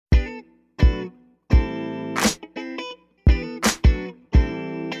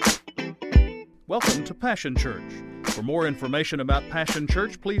Welcome to Passion Church. For more information about Passion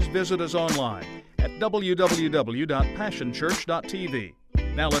Church, please visit us online at www.passionchurch.tv.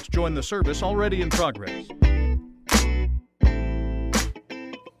 Now let's join the service already in progress.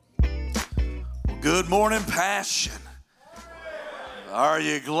 Good morning, Passion. Are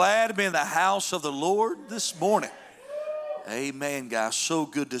you glad to be in the house of the Lord this morning? Amen, guys. So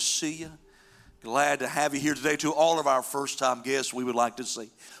good to see you. Glad to have you here today. To all of our first-time guests, we would like to say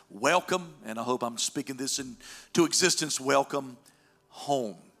welcome, and I hope I'm speaking this into existence. Welcome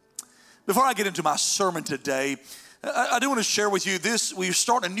home. Before I get into my sermon today, I do want to share with you this. We're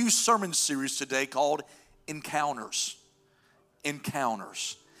starting a new sermon series today called Encounters.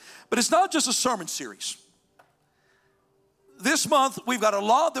 Encounters. But it's not just a sermon series. This month, we've got a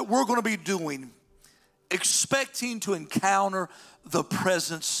lot that we're going to be doing, expecting to encounter the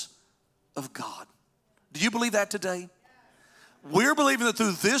presence of God. Do you believe that today? We're believing that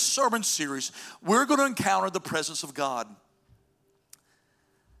through this sermon series, we're going to encounter the presence of God.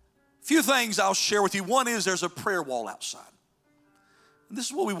 A few things I'll share with you. One is there's a prayer wall outside. And this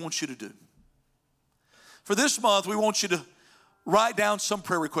is what we want you to do. For this month, we want you to write down some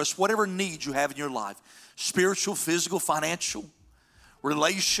prayer requests, whatever needs you have in your life. Spiritual, physical, financial,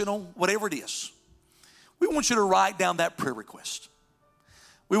 relational, whatever it is. We want you to write down that prayer request.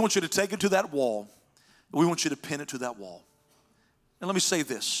 We want you to take it to that wall. We want you to pin it to that wall. And let me say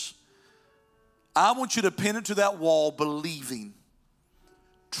this. I want you to pin it to that wall believing,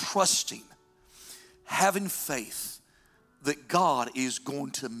 trusting, having faith that God is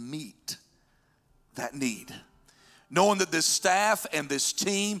going to meet that need. Knowing that this staff and this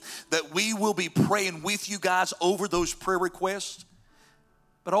team, that we will be praying with you guys over those prayer requests.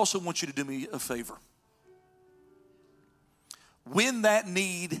 But I also want you to do me a favor. When that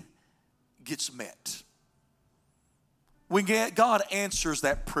need gets met, when God answers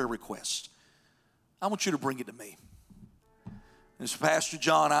that prayer request, I want you to bring it to me. As Pastor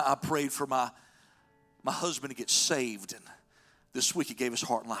John, I prayed for my husband to get saved, and this week he gave his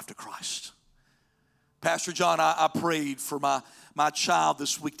heart and life to Christ. Pastor John, I prayed for my child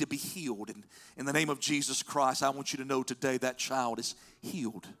this week to be healed, and in the name of Jesus Christ, I want you to know today that child is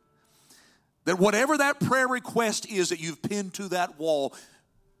healed. That whatever that prayer request is that you've pinned to that wall,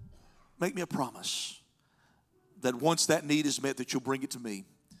 make me a promise that once that need is met, that you'll bring it to me.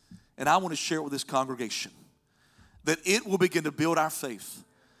 And I want to share it with this congregation, that it will begin to build our faith,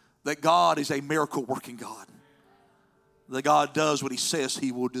 that God is a miracle working God, that God does what he says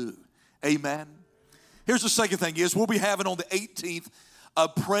he will do. Amen. Here's the second thing is we'll be having on the 18th a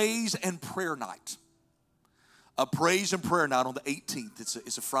praise and prayer night. A praise and prayer night on the 18th.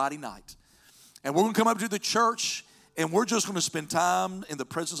 It's a Friday night. And we're going to come up to the church, and we're just going to spend time in the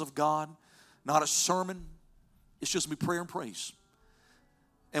presence of God. Not a sermon. It's just going to be prayer and praise.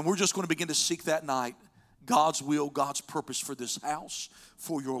 And we're just going to begin to seek that night God's will, God's purpose for this house,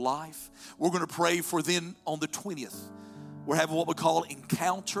 for your life. We're going to pray for then on the 20th. We're having what we call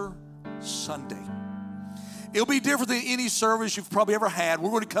Encounter Sunday. It'll be different than any service you've probably ever had. We're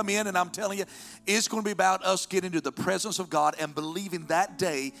going to come in, and I'm telling you, it's going to be about us getting into the presence of God and believing that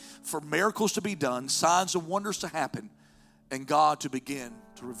day for miracles to be done, signs and wonders to happen, and God to begin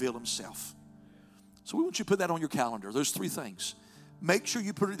to reveal himself. So we want you to put that on your calendar. There's three things. Make sure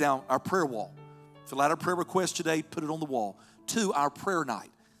you put it down, our prayer wall. Fill out our prayer request today, put it on the wall. 2, our prayer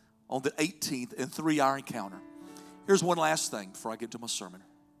night on the 18th, and 3, our encounter. Here's one last thing before I get to my sermon.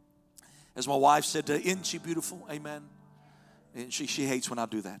 As my wife said, isn't she beautiful? Amen. And she hates when I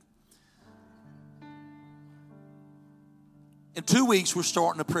do that. In 2 weeks, we're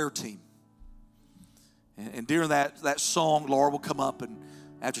starting a prayer team. And during that song, Laura will come up, and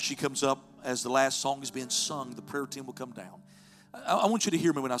after she comes up, as the last song is being sung, the prayer team will come down. I want you to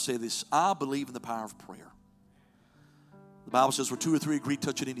hear me when I say this. I believe in the power of prayer. The Bible says, where 2 or 3 agree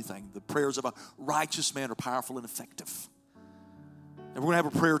touching anything, the prayers of a righteous man are powerful and effective. And we're going to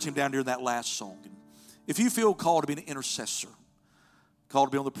have a prayer team down during that last song. And if you feel called to be an intercessor, called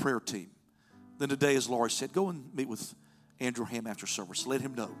to be on the prayer team, then today, as Laurie said, go and meet with Andrew Ham after service. Let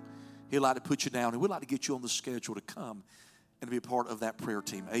him know. He'd like to put you down, and we'd like to get you on the schedule to come and to be a part of that prayer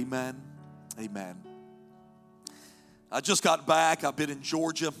team. Amen. Amen. I just got back. I've been in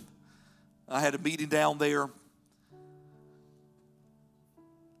Georgia. I had a meeting down there.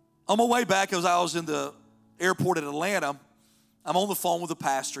 On my way back, as I was in the airport in Atlanta, I'm on the phone with the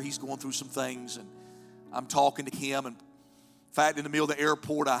pastor. He's going through some things, and I'm talking to him. And in fact, in the middle of the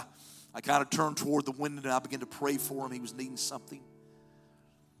airport, I kind of turned toward the window, and I began to pray for him. He was needing something.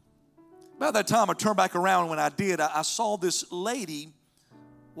 About that time, I turned back around, and when I did, I saw this lady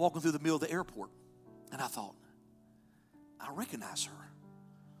walking through the middle of the airport. And I thought, I recognize her.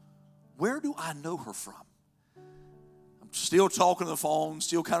 where do I know her from? I'm still talking on the phone,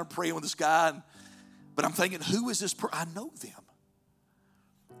 still kind of praying with this guy, but I'm thinking, who is this person? I know them.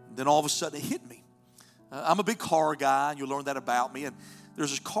 And then all of a sudden it hit me. I'm a big car guy, and you'll learn that about me. And there's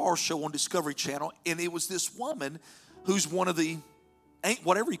this car show on Discovery Channel, and it was this woman who's one of the,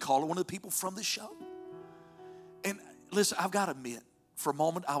 whatever you call her, one of the people from the show. And listen, I've got to admit, for a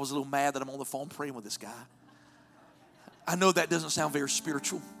moment, I was a little mad that I'm on the phone praying with this guy. I know that doesn't sound very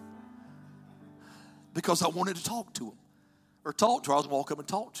spiritual, because I wanted to talk to him, or talk to her. I was going to walk up and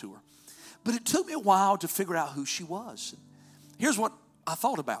talk to her. But it took me a while to figure out who she was. Here's what I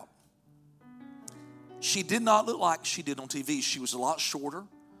thought about. She did not look like she did on TV. She was a lot shorter,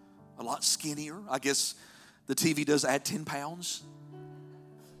 a lot skinnier. I guess the TV does add 10 pounds.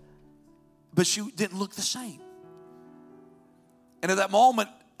 But she didn't look the same. And at that moment,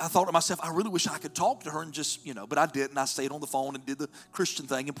 I thought to myself, I really wish I could talk to her and just, but I didn't. I stayed on the phone and did the Christian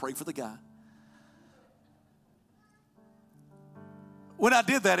thing and prayed for the guy. When I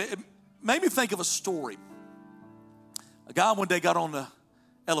did that, it made me think of a story. A guy one day got on the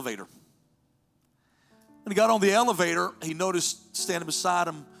elevator. When he got on the elevator, he noticed standing beside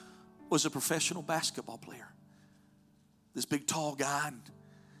him was a professional basketball player. This big, tall guy. And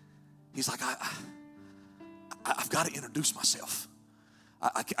he's like, I've got to introduce myself.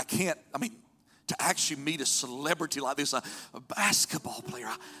 I can't, to actually meet a celebrity like this, a basketball player,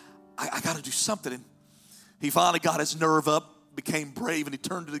 I got to do something. And he finally got his nerve up, became brave, and he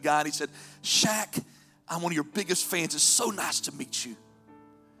turned to the guy and he said, Shaq, I'm one of your biggest fans. It's so nice to meet you.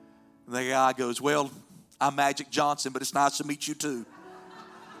 And the guy goes, well, I'm Magic Johnson, but it's nice to meet you too.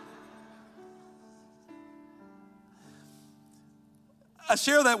 I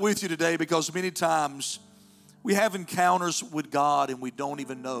share that with you today because many times we have encounters with God and we don't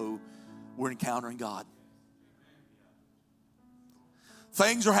even know we're encountering God.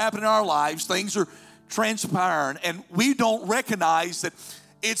 Things are happening in our lives, things are transpiring, and we don't recognize that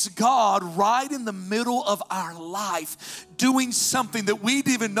it's God right in the middle of our life doing something that we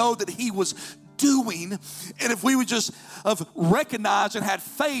didn't even know that He was doing. And if we would just have recognized and had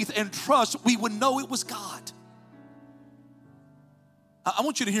faith and trust, we would know it was God. I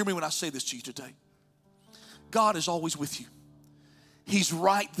want you to hear me when I say this to you today. God is always with you. He's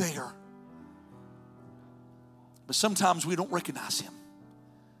right there. But sometimes we don't recognize Him.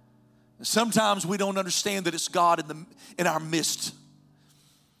 Sometimes we don't understand that it's God in our midst.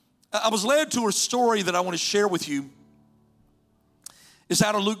 I was led to a story that I want to share with you. It's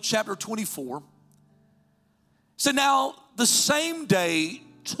out of Luke chapter 24. So now, the same day,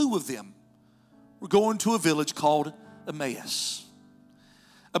 two of them were going to a village called Emmaus,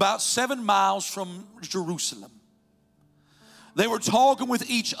 about 7 miles from Jerusalem. They were talking with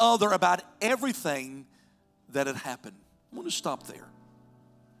each other about everything that had happened. I want to stop there.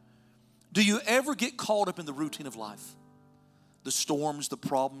 Do you ever get caught up in the routine of life? The storms, the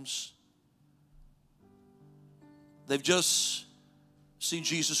problems. They've just seen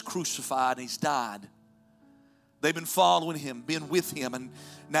Jesus crucified and He's died. They've been following Him, been with Him, and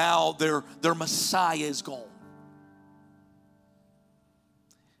now their Messiah is gone.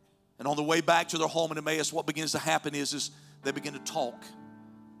 And on the way back to their home in Emmaus, what begins to happen is they begin to talk,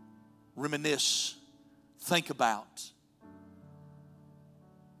 reminisce, think about.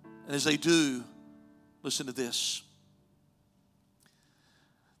 And as they do, listen to this.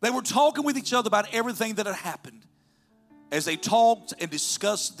 They were talking with each other about everything that had happened. As they talked and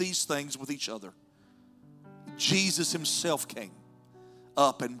discussed these things with each other, Jesus Himself came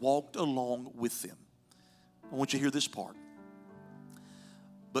up and walked along with them. I want you to hear this part.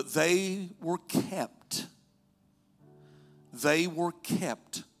 But they were kept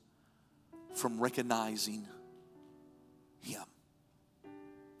from recognizing Him.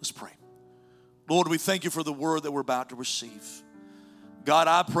 Let's pray. Lord, we thank You for the word that we're about to receive. God,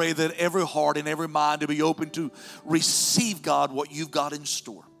 I pray that every heart and every mind to be open to receive, God, what You've got in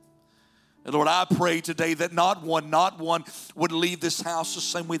store. And Lord, I pray today that not one would leave this house the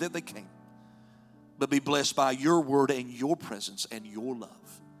same way that they came, but be blessed by Your word and Your presence and Your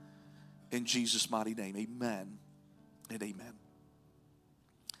love. In Jesus' mighty name, amen and amen.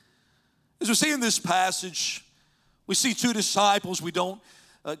 As we see in this passage, we see two disciples. We don't,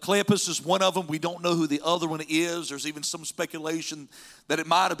 Cleopas is one of them. We don't know who the other one is. There's even some speculation that it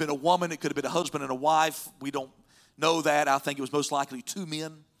might have been a woman. It could have been a husband and a wife. We don't know that. I think it was most likely two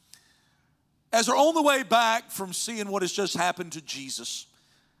men. As they're on the way back from seeing what has just happened to Jesus,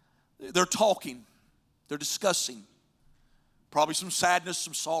 they're talking, they're discussing, probably some sadness,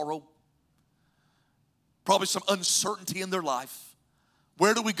 some sorrow, probably some uncertainty in their life.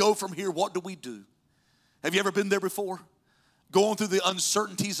 Where do we go from here? What do we do? Have you ever been there before? going through the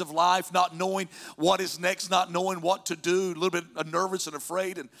uncertainties of life, not knowing what is next, not knowing what to do, a little bit nervous and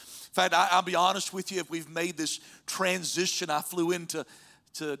afraid. And in fact, I'll be honest with you, if we've made this transition, I flew into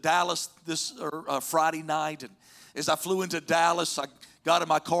Dallas this Friday night, and as I flew into Dallas, I got in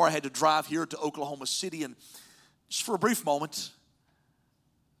my car. I had to drive here to Oklahoma City, and just for a brief moment,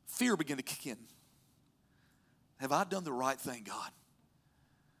 fear began to kick in. Have I done the right thing, God?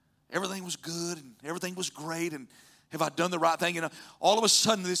 Everything was good, and everything was great, and have I done the right thing? And all of a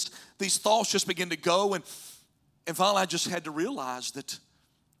sudden, these thoughts just begin to go, and finally, I just had to realize that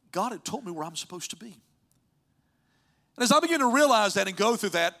God had told me where I'm supposed to be. And as I began to realize that and go through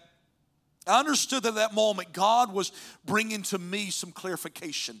that, I understood that at that moment, God was bringing to me some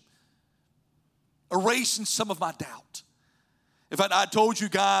clarification, erasing some of my doubt. In fact, I told you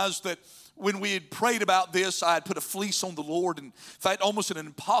guys that when we had prayed about this, I had put a fleece on the Lord, and in fact, almost an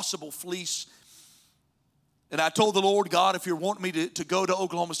impossible fleece. And I told the Lord, God, if you want me to go to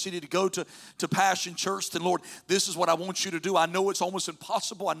Oklahoma City, to go to Passion Church, then Lord, this is what I want you to do. I know it's almost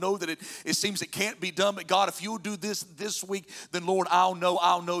impossible. I know that it seems it can't be done. But God, if you'll do this week, then Lord, I'll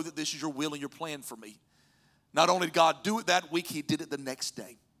know that this is your will and your plan for me. Not only did God do it that week, he did it the next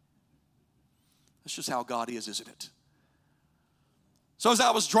day. That's just how God is, isn't it? So as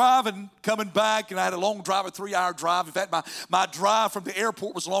I was driving, coming back, and I had a long drive, a 3-hour drive. In fact, my drive from the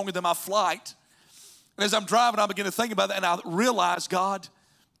airport was longer than my flight. And as I'm driving, I begin to think about that, and I realize, God,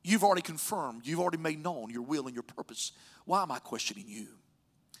 you've already confirmed, you've already made known your will and your purpose. Why am I questioning you?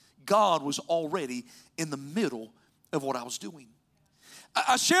 God was already in the middle of what I was doing.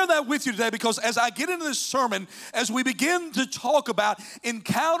 I share that with you today because as I get into this sermon, as we begin to talk about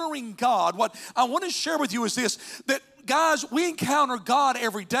encountering God, what I want to share with you is this, that guys, we encounter God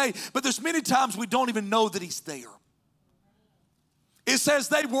every day, but there's many times we don't even know that he's there. It says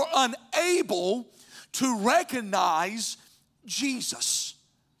they were unable to recognize Jesus.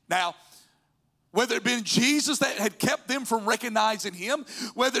 Now, whether it had been Jesus that had kept them from recognizing him,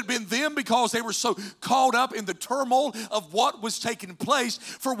 whether it had been them because they were so caught up in the turmoil of what was taking place,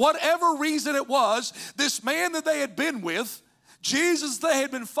 for whatever reason it was, this man that they had been with, Jesus they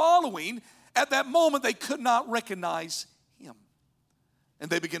had been following, at that moment they could not recognize him. And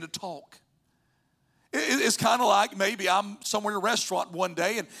they began to talk. It's kind of like maybe I'm somewhere in a restaurant one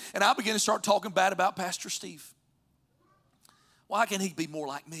day and I begin to start talking bad about Pastor Steve. Why can't he be more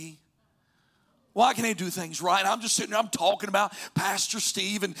like me? Why can't he do things right? I'm just sitting there, I'm talking about Pastor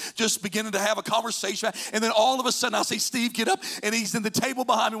Steve and just beginning to have a conversation. And then all of a sudden I see Steve get up and he's in the table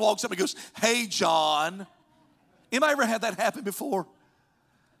behind me, walks up and goes, "Hey, John." Anybody ever had that happen before?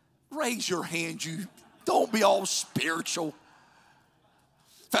 Raise your hand, you. Don't be all spiritual.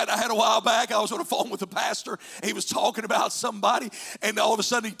 In fact, I had a while back, I was on the phone with a pastor. He was talking about somebody, and all of a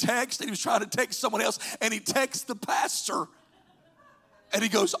sudden he texted. He was trying to text someone else, and he texted the pastor. And he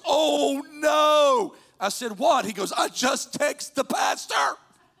goes, "Oh, no." I said, "What?" He goes, "I just texted the pastor."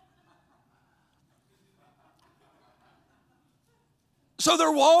 So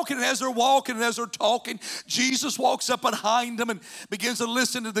they're walking, and as they're walking and as they're talking, Jesus walks up behind them and begins to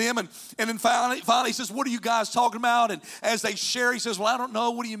listen to them. And then finally he says, "What are you guys talking about?" And as they share, he says, "Well, I don't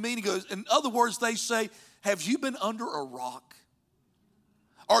know. What do you mean?" He goes, in other words, they say, "Have you been under a rock?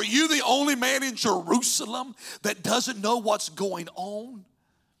 Are you the only man in Jerusalem that doesn't know what's going on?"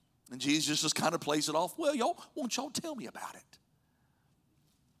 And Jesus just kind of plays it off. "Well, won't y'all tell me about it?"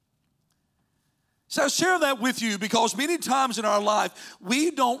 So I share that with you because many times in our life,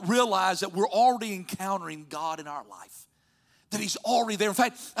 we don't realize that we're already encountering God in our life, that he's already there. In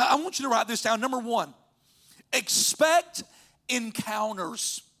fact, I want you to write this down. Number 1, expect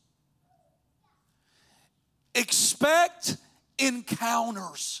encounters. Expect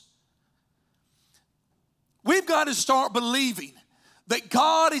encounters. We've got to start believing that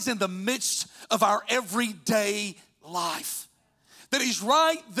God is in the midst of our everyday life, that he's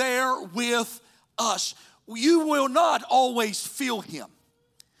right there with us. You will not always feel him.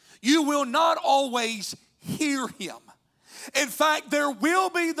 You will not always hear him. In fact, there will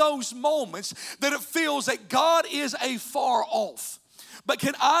be those moments that it feels that God is afar off. But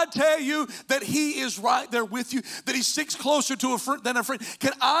can I tell you that he is right there with you, that he sticks closer to a friend than a friend?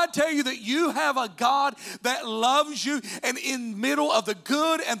 Can I tell you that you have a God that loves you, and in the middle of the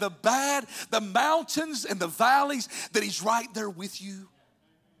good and the bad, the mountains and the valleys, that he's right there with you?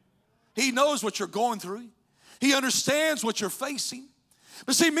 He knows what you're going through. He understands what you're facing.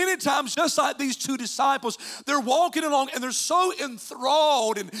 But see, many times, just like these 2 disciples, they're walking along and they're so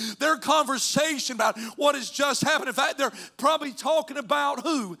enthralled in their conversation about what has just happened. In fact, they're probably talking about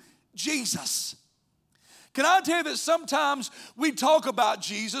who? Jesus. Can I tell you that sometimes we talk about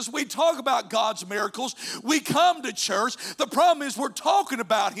Jesus, we talk about God's miracles, we come to church. The problem is we're talking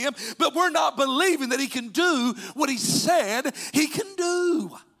about Him, but we're not believing that He can do what He said He can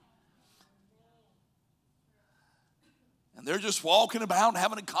do. And they're just walking about and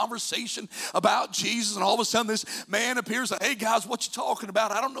having a conversation about Jesus, and all of a sudden this man appears like, hey guys, what you talking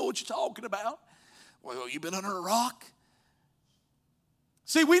about? I don't know what you're talking about. Well, you been under a rock?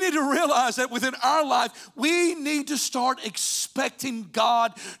 See, we need to realize that within our life, we need to start expecting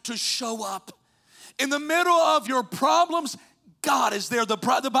God to show up. In the middle of your problems, God is there. The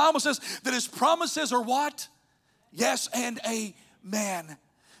Bible says that His promises are what? Yes and amen.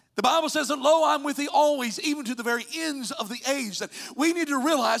 The Bible says that, lo, I'm with thee always, even to the very ends of the age. That we need to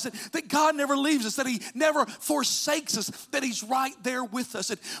realize that God never leaves us, that He never forsakes us, that He's right there with us.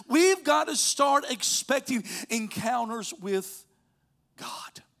 And we've got to start expecting encounters with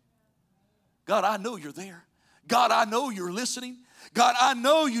God. God, I know you're there. God, I know you're listening. God, I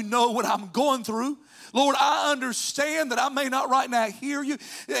know you know what I'm going through. Lord, I understand that I may not right now hear you.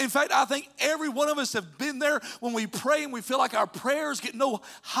 In fact, I think every one of us have been there when we pray and we feel like our prayers get no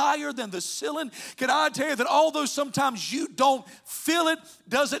higher than the ceiling. Can I tell you that although sometimes you don't feel it,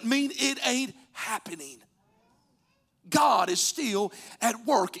 doesn't mean it ain't happening. God is still at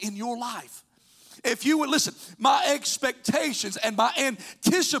work in your life. If you would listen, my expectations and my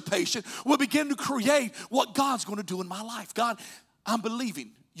anticipation will begin to create what God's going to do in my life. God, I'm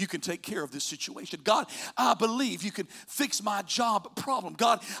believing you can take care of this situation. God, I believe you can fix my job problem.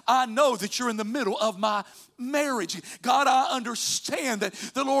 God, I know that you're in the middle of my marriage. God, I understand that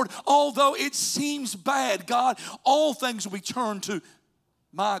the Lord, although it seems bad, God, all things will be turned to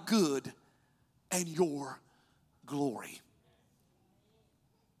my good and your glory.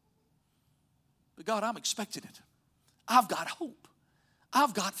 But God, I'm expecting it. I've got hope.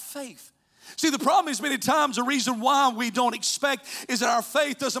 I've got faith. See, the problem is many times the reason why we don't expect is that our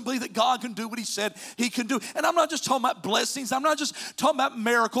faith doesn't believe that God can do what He said He can do. And I'm not just talking about blessings. I'm not just talking about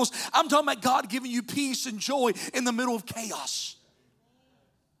miracles. I'm talking about God giving you peace and joy in the middle of chaos.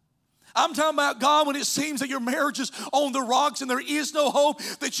 I'm talking about God when it seems that your marriage is on the rocks and there is no hope,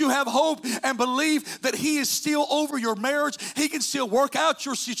 that you have hope and believe that He is still over your marriage. He can still work out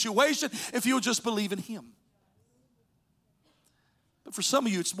your situation if you'll just believe in Him. But for some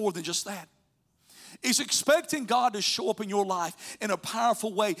of you, it's more than just that. It's expecting God to show up in your life in a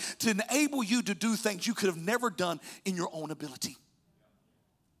powerful way to enable you to do things you could have never done in your own ability.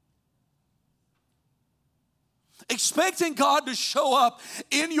 Expecting God to show up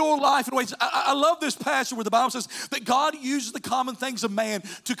in your life in ways. I love this passage where the Bible says that God uses the common things of man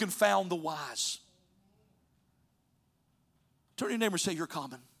to confound the wise. Turn to your neighbor and say, you're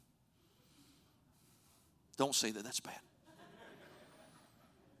common. Don't say that, that's bad.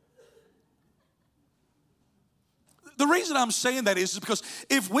 The reason I'm saying that is because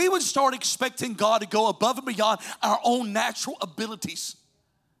if we would start expecting God to go above and beyond our own natural abilities,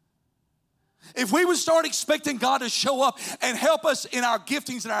 if we would start expecting God to show up and help us in our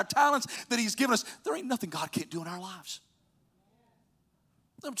giftings and our talents that He's given us, there ain't nothing God can't do in our lives.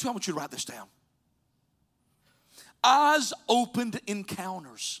 I want you to write this down. Eyes opened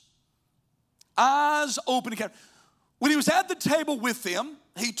encounters. Eyes opened encounters. When He was at the table with them,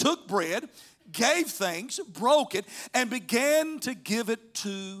 He took bread, gave thanks, broke it, and began to give it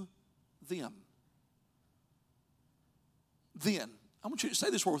to them. Then, I want you to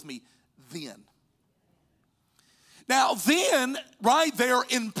say this word with me, then. Now, then, right there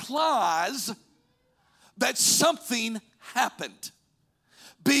implies that something happened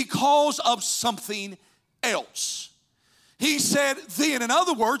because of something else. He said then. In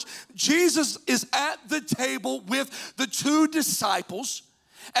other words, Jesus is at the table with the two disciples.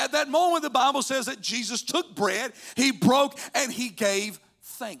 At that moment, the Bible says that Jesus took bread, He broke, and He gave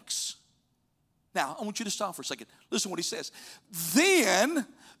thanks. Now, I want you to stop for a second. Listen to what He says. Then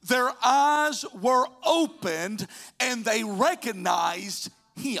their eyes were opened, and they recognized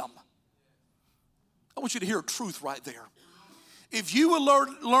Him. I want you to hear a truth right there. If you will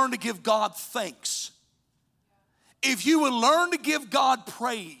learn to give God thanks, if you will learn to give God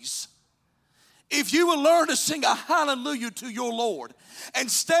praise, if you will learn to sing a hallelujah to your Lord,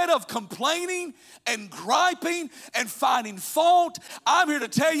 instead of complaining and griping and finding fault, I'm here to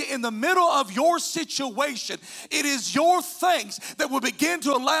tell you, in the middle of your situation, it is your thanks that will begin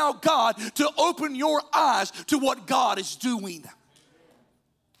to allow God to open your eyes to what God is doing.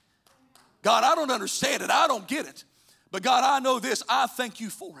 God, I don't understand it. I don't get it. But God, I know this. I thank you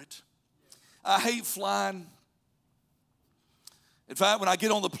for it. I hate flying. In fact, when I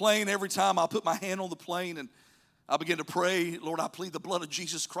get on the plane, every time I put my hand on the plane and I begin to pray, Lord, I plead the blood of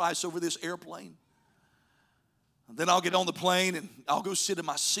Jesus Christ over this airplane. Then I'll get on the plane and I'll go sit in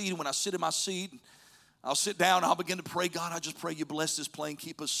my seat. And when I sit in my seat, I'll sit down and I'll begin to pray. God, I just pray you bless this plane,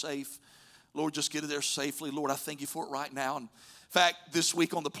 keep us safe. Lord, just get it there safely. Lord, I thank you for it right now. And in fact, this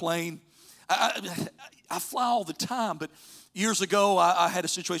week on the plane, I fly all the time, but years ago, I had a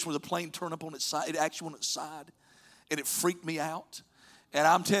situation where the plane turned up on its side. It actually went on its side, and it freaked me out. And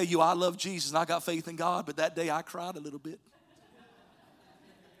I'm telling you, I love Jesus, and I got faith in God, but that day I cried a little bit.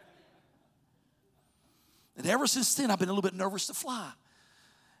 And ever since then, I've been a little bit nervous to fly.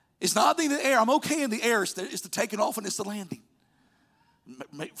 It's not in the air. I'm okay in the air. It's the taking off and it's the landing.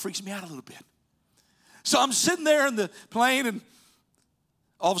 It freaks me out a little bit. So I'm sitting there in the plane, and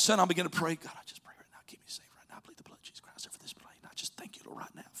all of a sudden I begin to pray. God, I just pray right now. Keep me safe right now. I plead the blood of Jesus Christ over this plane. I just thank you, Lord,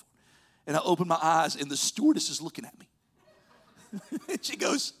 right now. And I open my eyes, and the stewardess is looking at me. And she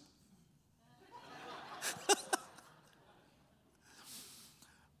goes,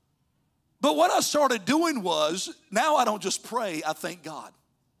 but what I started doing was, now I don't just pray, I thank God.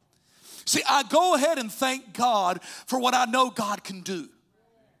 See, I go ahead and thank God for what I know God can do.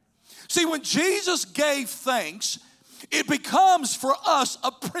 See, when Jesus gave thanks, it becomes for us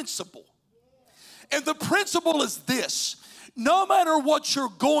a principle. And the principle is this: no matter what you're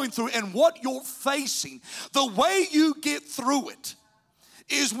going through and what you're facing, the way you get through it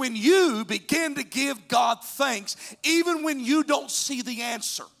is when you begin to give God thanks, even when you don't see the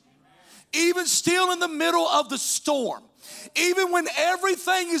answer. Even still in the middle of the storm, even when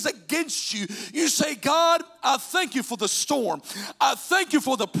everything is against you, you say, God, I thank you for the storm. I thank you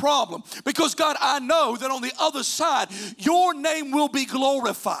for the problem. Because, God, I know that on the other side, your name will be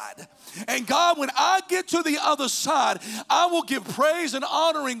glorified. And God, when I get to the other side, I will give praise and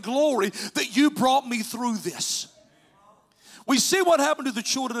honor and glory that you brought me through this. We see what happened to the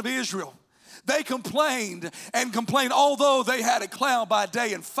children of Israel. They complained and complained, although they had a cloud by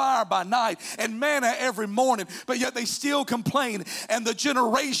day and fire by night and manna every morning, but yet they still complained. And the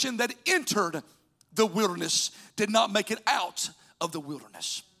generation that entered the wilderness did not make it out of the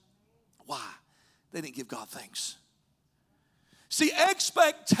wilderness. Why? They didn't give God thanks. See,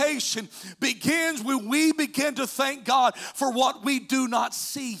 expectation begins when we begin to thank God for what we do not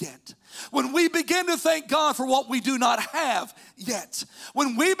see yet. When we begin to thank God for what we do not have yet.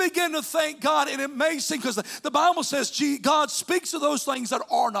 When we begin to thank God, and it may seem, because the Bible says God speaks of those things that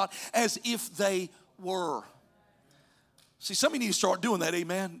are not as if they were. See, some of you need to start doing that,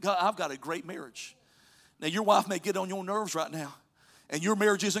 amen. God, I've got a great marriage. Now, your wife may get on your nerves right now, and your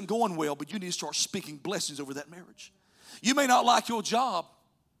marriage isn't going well, but you need to start speaking blessings over that marriage. You may not like your job.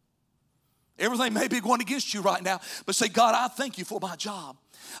 Everything may be going against you right now, but say, God, I thank you for my job.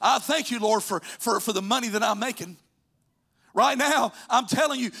 I thank you, Lord, for the money that I'm making. Right now, I'm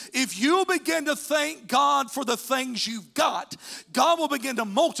telling you, if you begin to thank God for the things you've got, God will begin to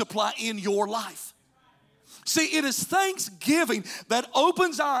multiply in your life. See, it is thanksgiving that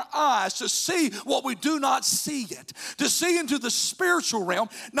opens our eyes to see what we do not see yet, to see into the spiritual realm,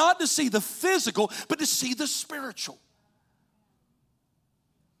 not to see the physical, but to see the spiritual.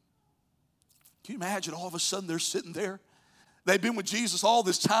 Can you imagine all of a sudden they're sitting there? They've been with Jesus all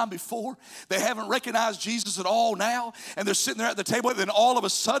this time before. They haven't recognized Jesus at all now. And they're sitting there at the table. And then all of a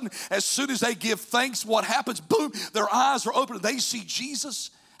sudden, as soon as they give thanks, what happens? Boom, their eyes are open and they see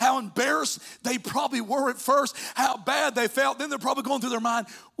Jesus. How embarrassed they probably were at first. How bad they felt. Then they're probably going through their mind,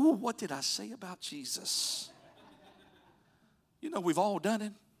 ooh, what did I say about Jesus? You know, we've all done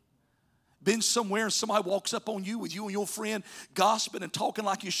it. Been somewhere and somebody walks up on you with you and your friend gossiping and talking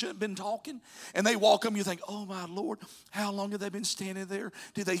like you shouldn't have been talking. And they walk up and you think, oh my Lord, how long have they been standing there?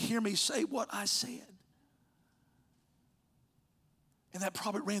 Did they hear me say what I said? And that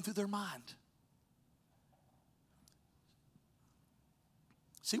probably ran through their mind.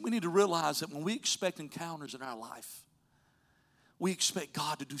 See, we need to realize that when we expect encounters in our life, we expect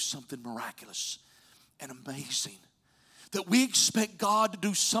God to do something miraculous and amazing. That we expect God to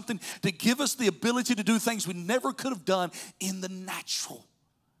do something to give us the ability to do things we never could have done in the natural.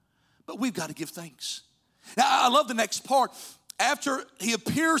 But we've got to give thanks. Now, I love the next part. After he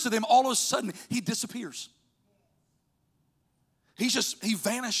appears to them, all of a sudden, he disappears. He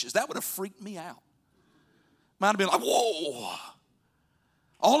vanishes. That would have freaked me out. Might have been like, whoa.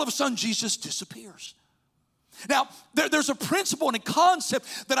 All of a sudden, Jesus disappears. Now, there's a principle and a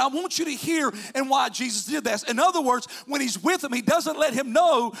concept that I want you to hear and why Jesus did this. In other words, when he's with them, he doesn't let him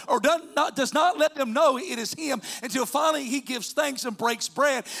know or does not let them know it is him until finally he gives thanks and breaks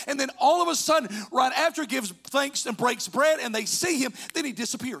bread. And then all of a sudden, right after he gives thanks and breaks bread and they see him, then he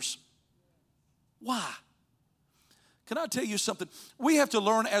disappears. Why? Can I tell you something? We have to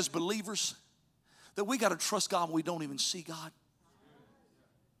learn as believers that we got to trust God when we don't even see God.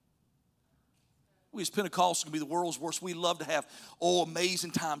 We as Pentecostals can be the world's worst. We love to have,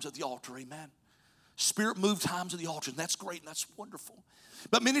 amazing times at the altar, amen. Spirit moved times at the altar, and that's great and that's wonderful.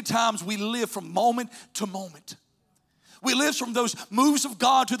 But many times we live from moment to moment. We live from those moves of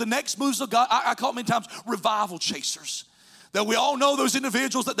God to the next moves of God. I call it many times revival chasers. That we all know those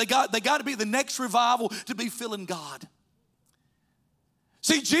individuals that they got to be the next revival to be feeling God.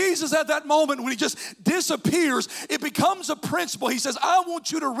 See, Jesus at that moment when he just disappears, it becomes a principle. He says, I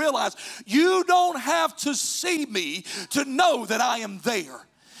want you to realize you don't have to see me to know that I am there.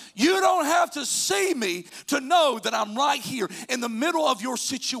 You don't have to see me to know that I'm right here in the middle of your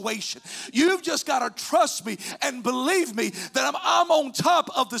situation. You've just got to trust me and believe me that I'm on top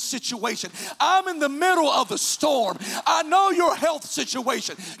of the situation. I'm in the middle of the storm. I know your health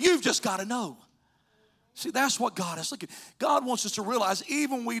situation. You've just got to know. See, that's what God is looking. God wants us to realize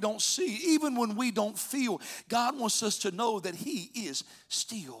even when we don't see, even when we don't feel, God wants us to know that he is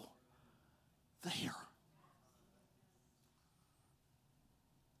still there.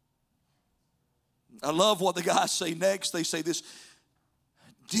 I love what the guys say next. They say this,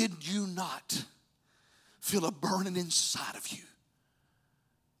 did you not feel a burning inside of you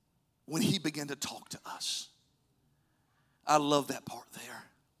when he began to talk to us? I love that part there.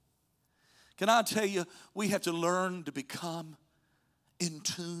 Can I tell you, we have to learn to become in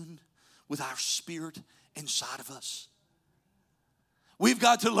tune with our spirit inside of us. We've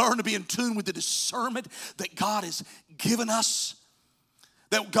got to learn to be in tune with the discernment that God has given us.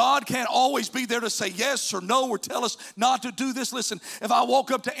 That God can't always be there to say yes or no or tell us not to do this. Listen, if I walk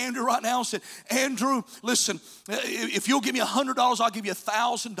up to Andrew right now and said, Andrew, listen, if you'll give me $100, I'll give you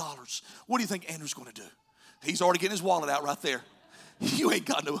 $1,000. What do you think Andrew's going to do? He's already getting his wallet out right there. You ain't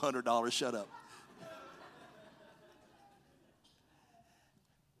got no $100, shut up.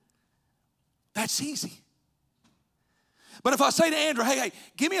 That's easy. But if I say to Andrew, hey,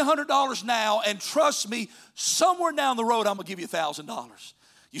 give me $100 now and trust me, somewhere down the road I'm going to give you $1,000.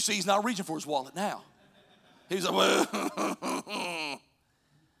 You see, he's not reaching for his wallet now. He's like, well,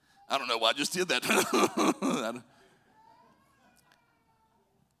 I don't know why I just did that.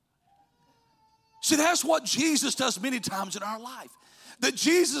 See, that's what Jesus does many times in our life. That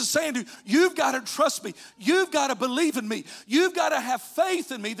Jesus is saying to you, you've got to trust me. You've got to believe in me. You've got to have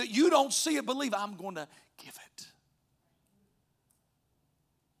faith in me that you don't see it, believe. I'm going to give it.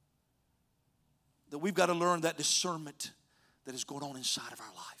 That we've got to learn that discernment that is going on inside of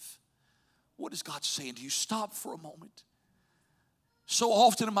our life. What is God saying to you? Stop for a moment. So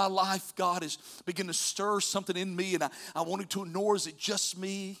often in my life, God is beginning to stir something in me, and I wanted to ignore. Is it just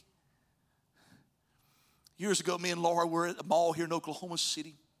me? Years ago, me and Laura were at a mall here in Oklahoma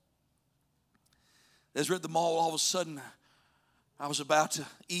City. As we're at the mall, all of a sudden, I was about to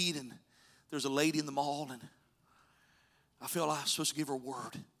eat, and there's a lady in the mall, and I felt I was supposed to give her a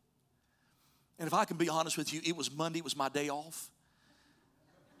word. And if I can be honest with you, it was Monday, it was my day off.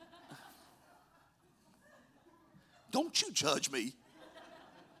 Don't you judge me.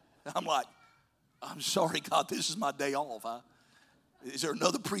 I'm like, I'm sorry, God, this is my day off. Is there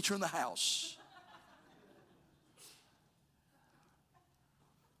another preacher in the house?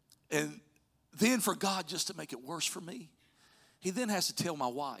 And then for God just to make it worse for me, he then has to tell my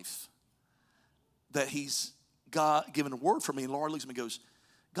wife that he's given a word for me. And Laura looks at me and goes,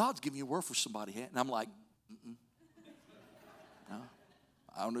 God's giving you a word for somebody. And I'm like, no,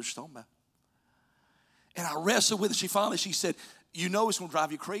 I don't know what you're talking about. And I wrestled with it. She said, you know it's going to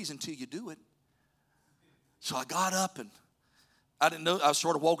drive you crazy until you do it. So I got up and I didn't know. I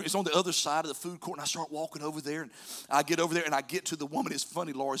started walking. It's on the other side of the food court, and I start walking over there. And I get over there, and I get to the woman. It's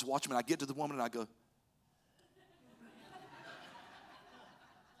funny, Laura's watching me. And I get to the woman, and I go,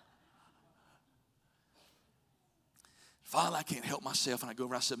 finally, I can't help myself. And I go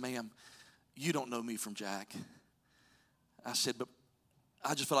over, I said, ma'am, you don't know me from Jack. I said, but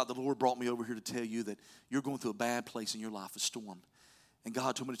I just felt like the Lord brought me over here to tell you that you're going through a bad place in your life, a storm. And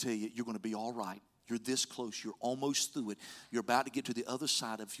God told me to tell you, you're going to be all right. You're this close. You're almost through it. You're about to get to the other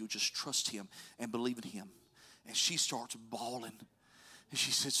side of you. Just trust him and believe in him. And she starts bawling. And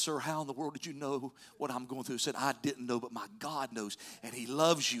she said, sir, how in the world did you know what I'm going through? I said, I didn't know, but my God knows. And he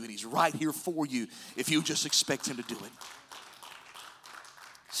loves you, and he's right here for you if you just expect him to do it.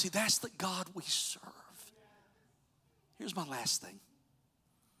 See, that's the God we serve. Here's my last thing.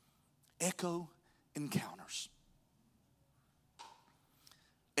 Echo encounters.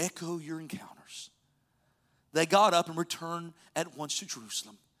 Echo your encounters. They got up and returned at once to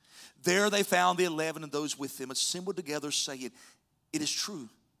Jerusalem. There they found the 11 and those with them assembled together, saying, it is true,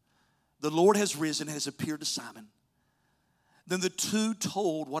 the Lord has risen and has appeared to Simon. Then the two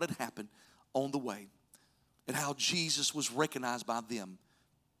told what had happened on the way and how Jesus was recognized by them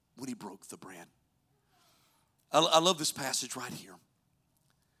when he broke the bread. I love this passage right here.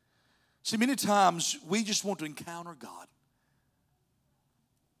 See, many times we just want to encounter God,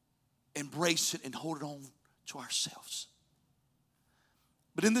 embrace it, and hold it on to ourselves.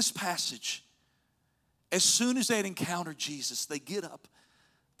 But in this passage, as soon as they had encountered Jesus, they get up,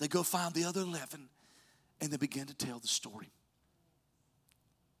 they go find the other 11, and they begin to tell the story.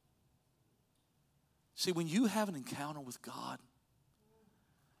 See, when you have an encounter with God,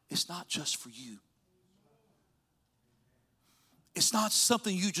 it's not just for you. It's not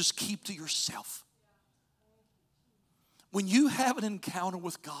something you just keep to yourself. When you have an encounter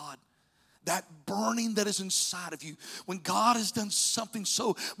with God, that burning that is inside of you, when God has done something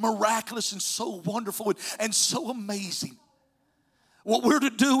so miraculous and so wonderful and so amazing, what we're to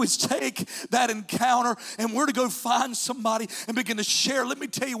do is take that encounter and we're to go find somebody and begin to share. Let me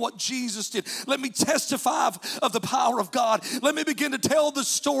tell you what Jesus did. Let me testify of the power of God. Let me begin to tell the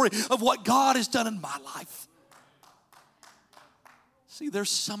story of what God has done in my life. See,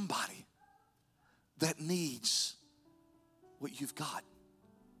 there's somebody that needs what you've got.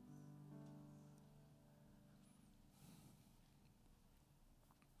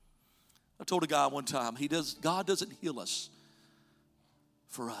 I told a guy one time, God doesn't heal us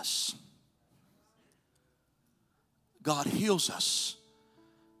for us. God heals us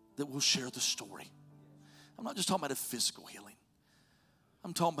that we'll share the story. I'm not just talking about a physical healing.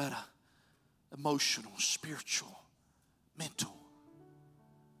 I'm talking about a emotional, spiritual, mental.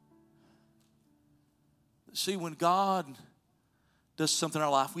 See, when God does something in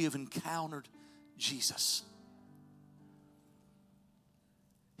our life, we have encountered Jesus.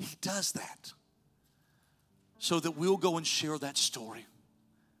 He does that so that we'll go and share that story,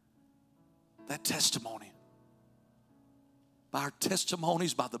 that testimony. By our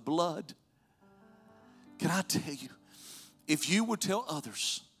testimonies, by the blood. Can I tell you, if you would tell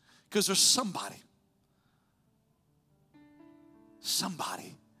others, because there's somebody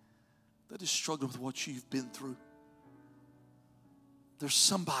that is struggling with what you've been through. There's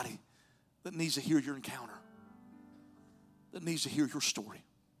somebody that needs to hear your encounter, that needs to hear your story.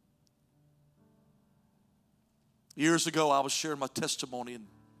 Years ago, I was sharing my testimony, and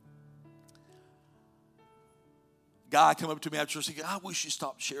a guy came up to me after church and said, I wish you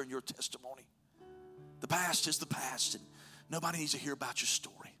stopped sharing your testimony. The past is the past, and nobody needs to hear about your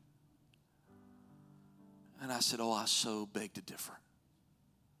story. And I said, I so beg to differ.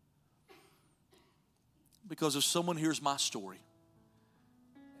 Because if someone hears my story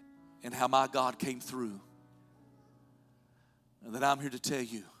and how my God came through, and that I'm here to tell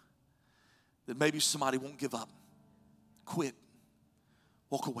you that maybe somebody won't give up, quit,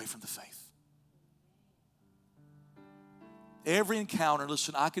 walk away from the faith. Every encounter,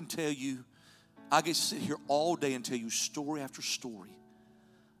 listen, I can tell you, I can sit here all day and tell you story after story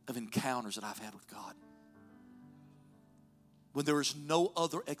of encounters that I've had with God. When there is no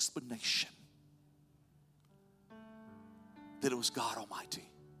other explanation that it was God Almighty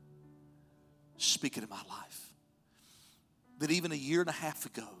speaking in my life. That even a year and a half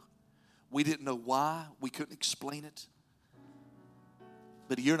ago, we didn't know why, we couldn't explain it.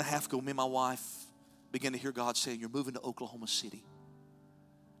 But a year and a half ago, me and my wife began to hear God saying, you're moving to Oklahoma City.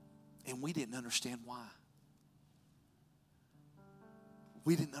 And we didn't understand why.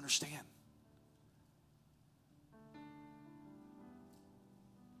 We didn't understand.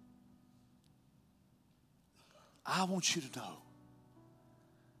 I want you to know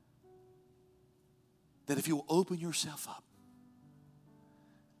that if you will open yourself up,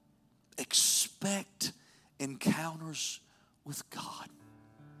 expect encounters with God.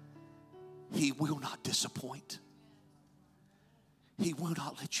 He will not disappoint. He will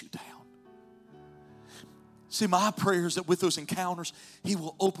not let you down. See, my prayer is that with those encounters, He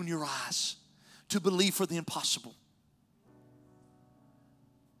will open your eyes to believe for the impossible.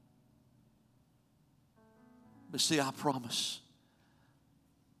 But see, I promise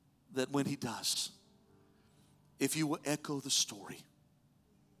that when He does, if you will echo the story,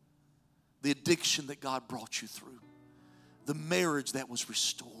 the addiction that God brought you through, the marriage that was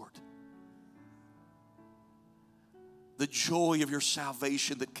restored, the joy of your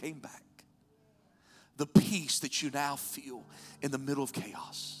salvation that came back, the peace that you now feel in the middle of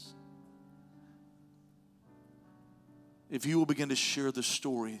chaos. If you will begin to share the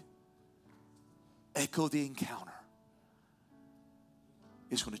story, echo the encounter,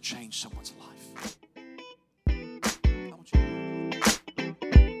 it's going to change someone's life.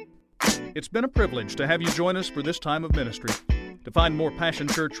 It's been a privilege to have you join us for this time of ministry. To find more Passion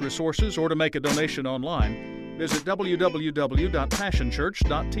Church resources or to make a donation online, visit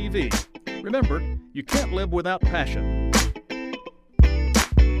www.passionchurch.tv. Remember, you can't live without passion.